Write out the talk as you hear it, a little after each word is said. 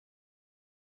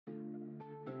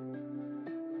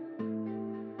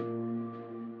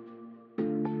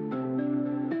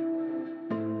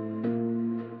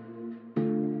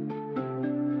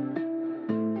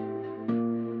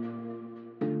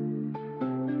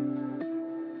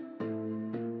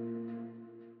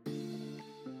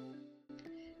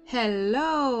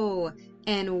Hello,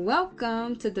 and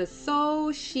welcome to the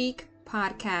Soul Chic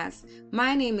Podcast.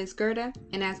 My name is Gerda,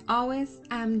 and as always,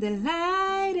 I'm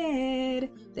delighted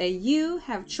that you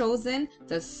have chosen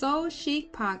the Soul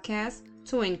Chic Podcast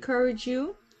to encourage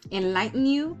you, enlighten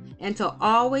you, and to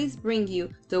always bring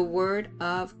you the Word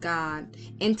of God.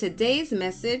 In today's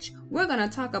message, we're going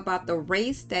to talk about the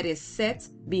race that is set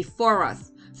before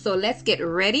us. So let's get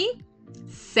ready,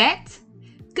 set,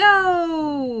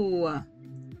 go!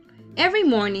 Every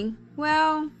morning,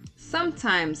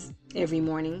 sometimes every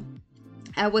morning,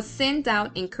 I would send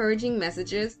out encouraging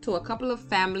messages to a couple of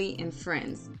family and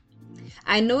friends.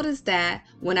 I noticed that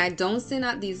when I don't send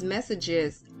out these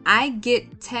messages, I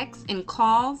get texts and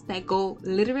calls that go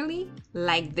literally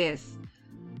like this.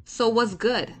 So what's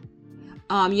good?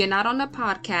 You're not on the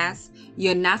podcast.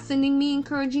 You're not sending me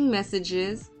encouraging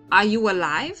messages. Are you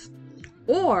alive?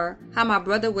 Or how my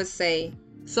brother would say,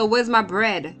 so where's my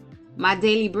bread? My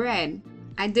daily bread.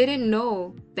 I didn't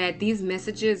know that these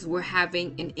messages were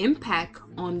having an impact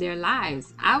on their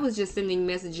lives. I was just sending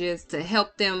messages to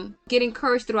help them get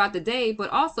encouraged throughout the day, but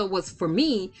also was for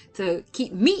me to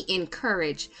keep me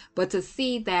encouraged. But to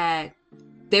see that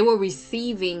they were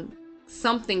receiving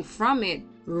something from it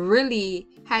really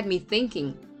had me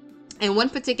thinking. And one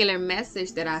particular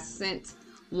message that I sent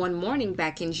one morning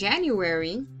back in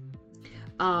January,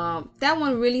 that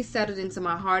one really settled into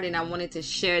my heart, and I wanted to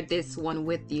share this one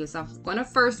with you. So I'm going to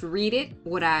first read it,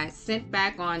 what I sent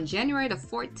back on January the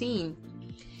 14th,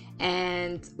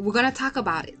 and we're going to talk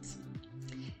about it.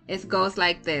 It goes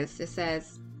like this. It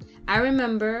says, I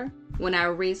remember when I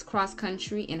raced cross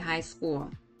country in high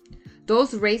school.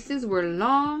 Those races were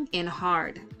long and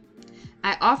hard.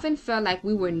 I often felt like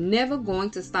we were never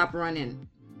going to stop running.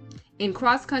 In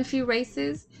cross country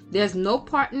races, there's no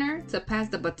partner to pass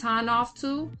the baton off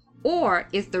to, or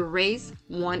is the race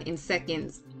won in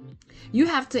seconds. You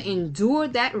have to endure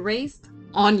that race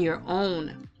on your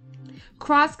own.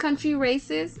 Cross country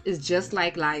races is just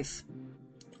like life.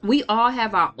 We all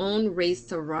have our own race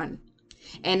to run.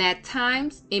 And at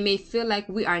times, it may feel like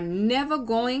we are never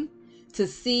going to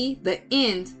see the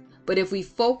end, but if we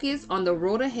focus on the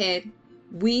road ahead,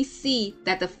 we see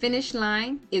that the finish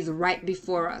line is right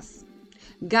before us.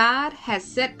 God has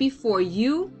set before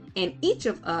you and each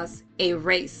of us a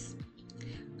race.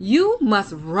 You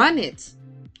must run it,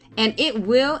 and it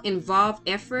will involve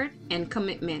effort and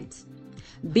commitment.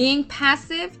 Being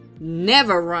passive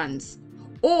never runs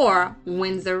or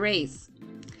wins a race.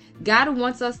 God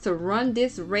wants us to run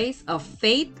this race of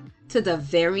faith to the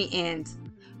very end.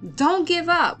 Don't give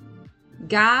up.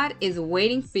 God is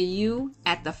waiting for you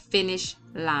at the finish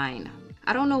line.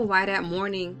 I don't know why that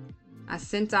morning I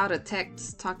sent out a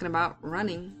text talking about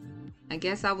running. I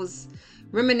guess I was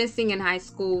reminiscing in high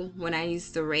school when I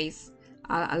used to race.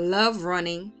 I love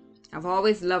running. I've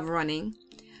always loved running.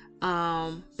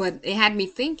 But it had me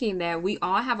thinking that we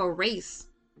all have a race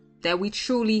that we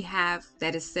truly have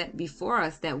that is set before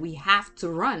us, that we have to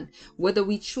run. Whether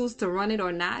we choose to run it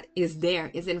or not is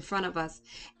there, is in front of us.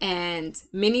 And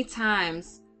many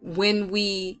times when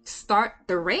we start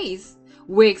the race,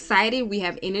 we're excited, we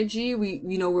have energy,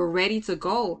 we're ready to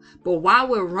go. But while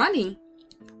we're running,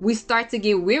 we start to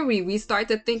get weary. We start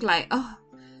to think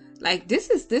this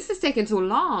is taking too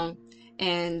long.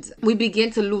 And we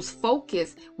begin to lose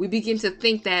focus. We begin to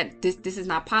think that this is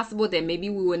not possible, that maybe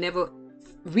we will never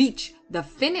reach the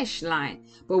finish line.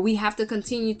 But we have to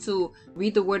continue to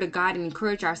read the Word of God and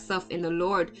encourage ourselves in the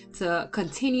Lord to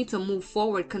continue to move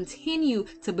forward, continue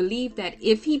to believe that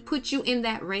if He put you in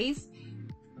that race,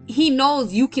 He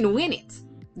knows you can win it.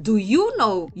 Do you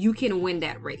know you can win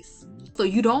that race? So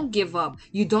you don't give up.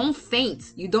 You don't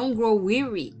faint. You don't grow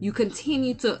weary. You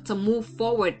continue to move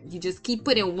forward. You just keep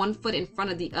putting one foot in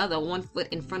front of the other, one foot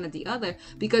in front of the other,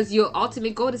 because your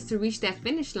ultimate goal is to reach that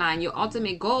finish line. Your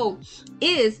ultimate goal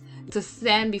is to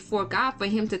stand before God for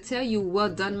Him to tell you, well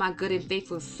done, my good and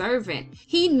faithful servant.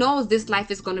 He knows this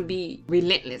life is going to be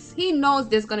relentless. He knows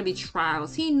there's going to be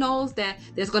trials. He knows that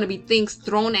there's going to be things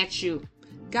thrown at you.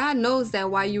 God knows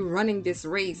that while you're running this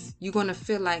race, you're going to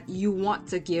feel like you want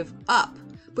to give up.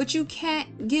 But you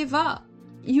can't give up.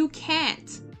 You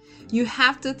can't. You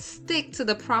have to stick to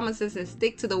the promises and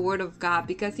stick to the Word of God,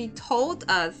 because He told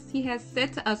us, He has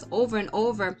said to us over and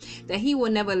over that He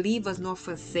will never leave us nor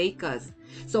forsake us.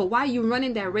 So while you're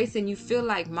running that race and you feel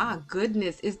like, my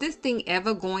goodness, is this thing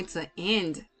ever going to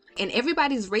end? And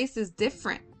everybody's race is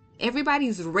different.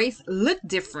 Everybody's race look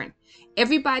different.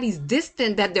 Everybody's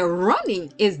distance that they're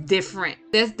running is different.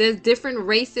 There's different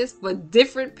races for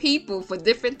different people, for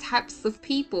different types of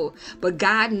people. But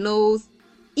God knows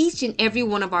each and every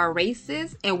one of our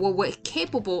races and what we're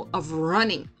capable of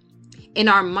running. In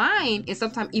our mind, and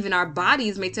sometimes even our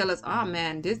bodies may tell us, oh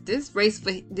man, this race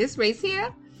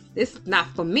here, this is not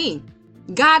for me.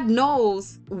 God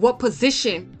knows what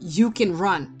position you can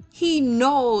run. He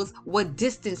knows what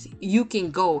distance you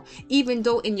can go. Even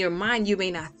though in your mind you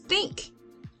may not think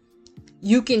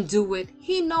you can do it,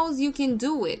 He knows you can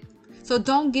do it. So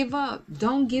don't give up.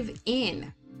 Don't give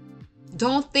in.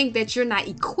 Don't think that you're not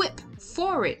equipped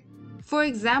for it. For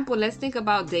example, let's think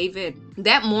about David.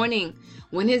 That morning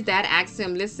when his dad asked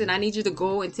him, listen, I need you to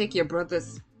go and take your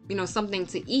brothers, something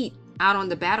to eat out on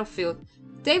the battlefield.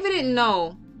 David didn't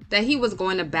know that he was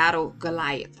going to battle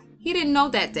Goliath. He didn't know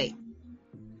that day.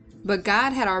 But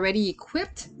God had already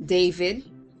equipped David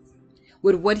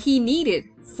with what he needed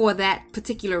for that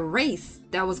particular race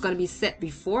that was going to be set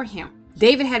before him.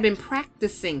 David had been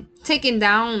practicing taking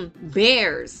down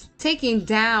bears, taking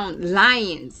down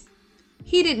lions.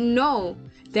 He didn't know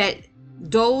that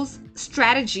those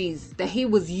strategies that he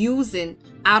was using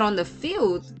out on the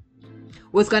field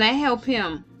was going to help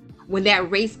him when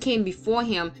that race came before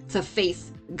him to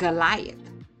face Goliath.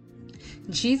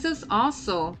 Jesus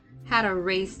also had a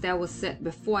race that was set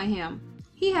before him.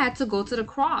 He had to go to the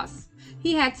cross.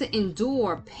 He had to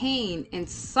endure pain and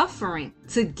suffering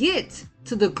to get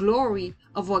to the glory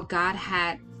of what God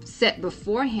had set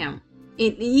before him.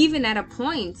 And even at a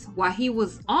point while he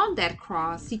was on that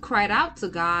cross, he cried out to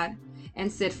God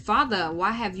and said, Father,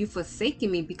 why have you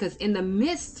forsaken me? Because in the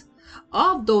midst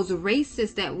of those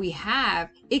races that we have,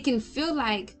 it can feel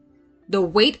like the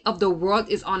weight of the world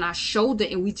is on our shoulder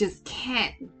and we just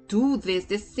can't do this.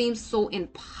 This seems so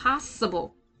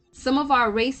impossible. Some of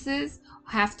our races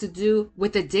have to do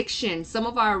with addiction. Some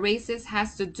of our races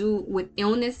has to do with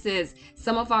illnesses.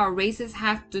 Some of our races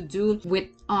have to do with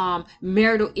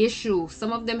marital issues.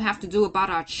 Some of them have to do about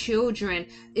our children.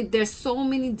 There's so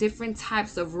many different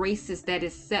types of races that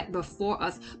is set before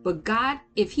us. But God,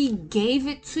 if He gave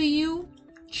it to you,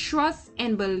 trust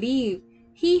and believe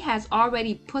He has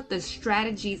already put the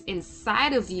strategies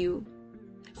inside of you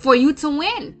for you to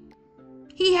win.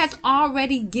 He has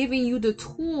already given you the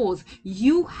tools.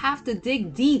 You have to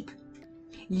dig deep.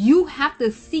 You have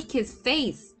to seek His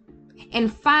face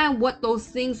and find what those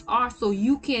things are so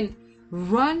you can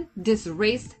run this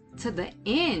race to the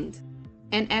end.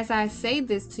 And as I say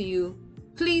this to you,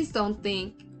 please don't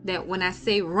think that when I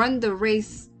say run the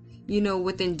race,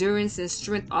 with endurance and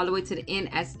strength all the way to the end,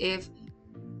 as if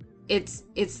it's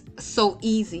so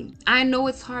easy. I know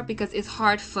it's hard because it's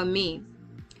hard for me.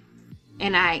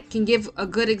 And I can give a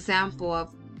good example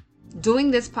of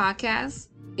doing this podcast.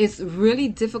 It's really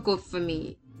difficult for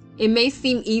me. It may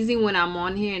seem easy when I'm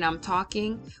on here and I'm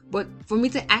talking, but for me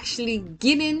to actually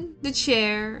get in the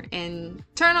chair and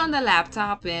turn on the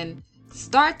laptop and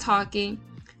start talking,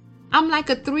 I'm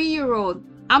like a 3-year-old.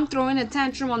 I'm throwing a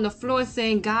tantrum on the floor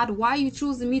saying, God, why are you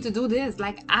choosing me to do this?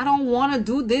 Like, I don't want to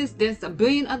do this. There's a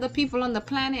billion other people on the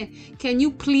planet. Can you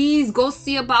please go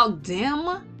see about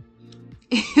them?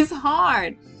 It's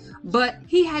hard, but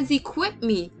He has equipped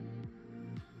me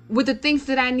with the things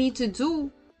that I need to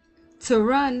do to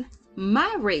run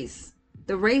my race,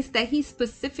 the race that He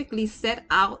specifically set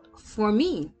out for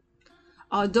me.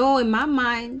 Although in my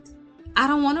mind, I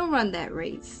don't want to run that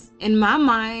race. In my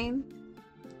mind,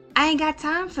 I ain't got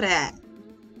time for that.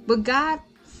 But God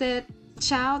said,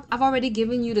 child, I've already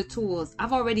given you the tools.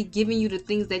 I've already given you the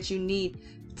things that you need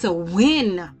to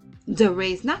win the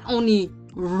race. Not only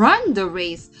run the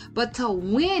race, but to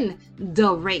win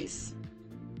the race.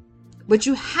 But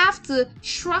you have to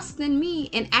trust in me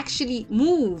and actually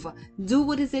move. Do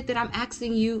what is it that I'm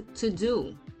asking you to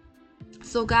do.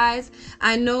 So guys,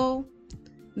 I know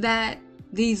that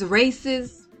these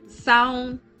races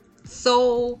sound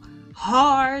so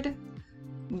hard,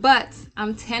 but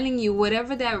I'm telling you,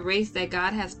 whatever that race that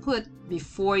God has put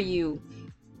before you,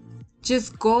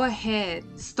 just go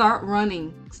ahead, start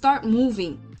running, start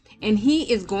moving. And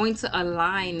He is going to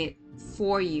align it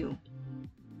for you.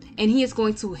 And He is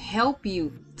going to help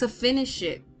you to finish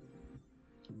it.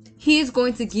 He is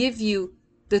going to give you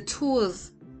the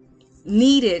tools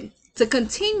needed to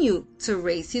continue to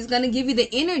race. He's going to give you the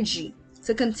energy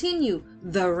to continue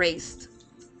the race.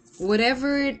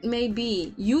 Whatever it may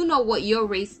be, you know what your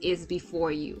race is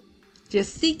before you.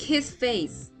 Just seek His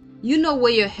face. You know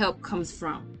where your help comes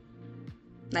from.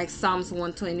 Like Psalms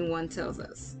 121 tells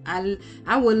us,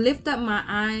 I will lift up my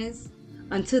eyes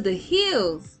unto the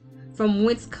hills, from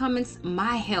whence cometh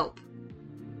my help.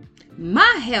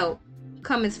 My help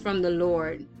cometh from the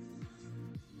Lord,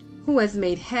 who has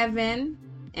made heaven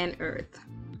and earth.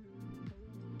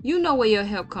 You know where your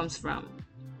help comes from.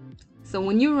 So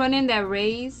when you run in that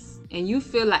race and you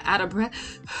feel like out of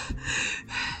breath,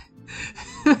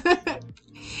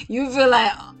 you feel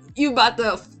like you about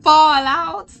to fall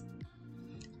out,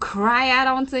 cry out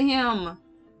unto him.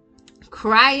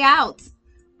 Cry out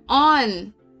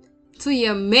on to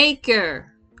your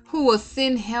maker, who will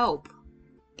send help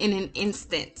in an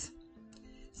instant.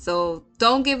 So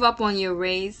don't give up on your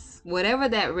race, whatever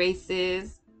that race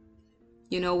is,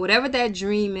 whatever that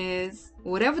dream is,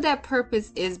 whatever that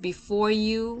purpose is before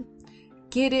you,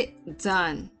 get it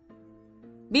done.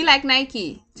 Be like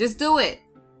Nike. Just do it.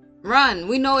 Run.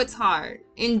 We know it's hard.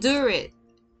 Endure it.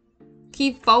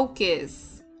 Keep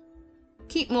focused.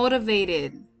 Keep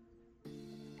motivated.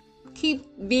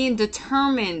 Keep being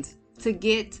determined to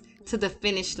get to the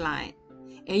finish line.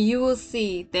 And you will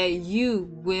see that you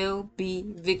will be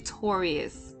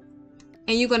victorious.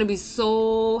 And you're going to be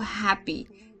so happy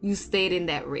you stayed in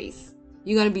that race.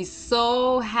 You're going to be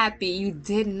so happy you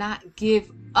did not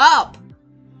give up.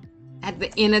 At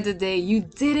the end of the day, you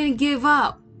didn't give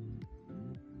up.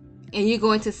 And you're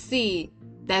going to see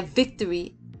that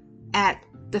victory at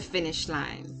the finish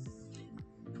line.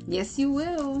 Yes, you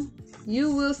will. You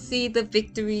will see the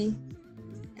victory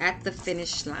at the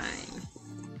finish line.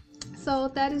 So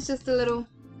that is just a little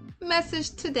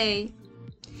message today.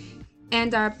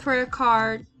 And our prayer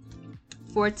card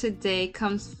for today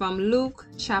comes from Luke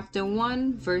chapter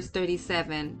 1, verse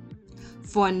 37.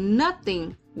 For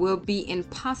nothing will be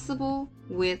impossible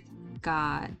with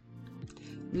God.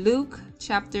 Luke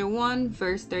chapter 1,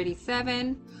 verse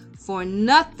 37. For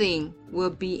nothing will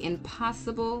be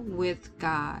impossible with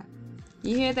God.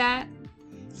 You hear that?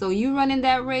 So you running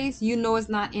that race, you know it's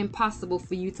not impossible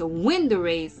for you to win the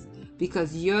race,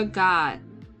 because your God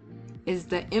is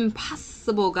the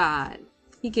impossible God.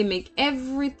 He can make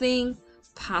everything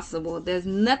possible. There's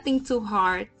nothing too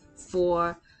hard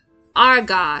for our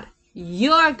God,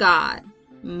 your God,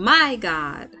 my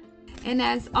God. And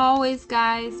as always,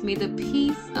 guys, may the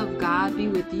peace of God be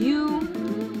with you,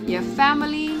 your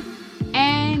family,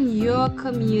 and your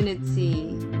community.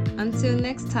 Until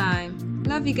next time,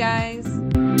 love you guys.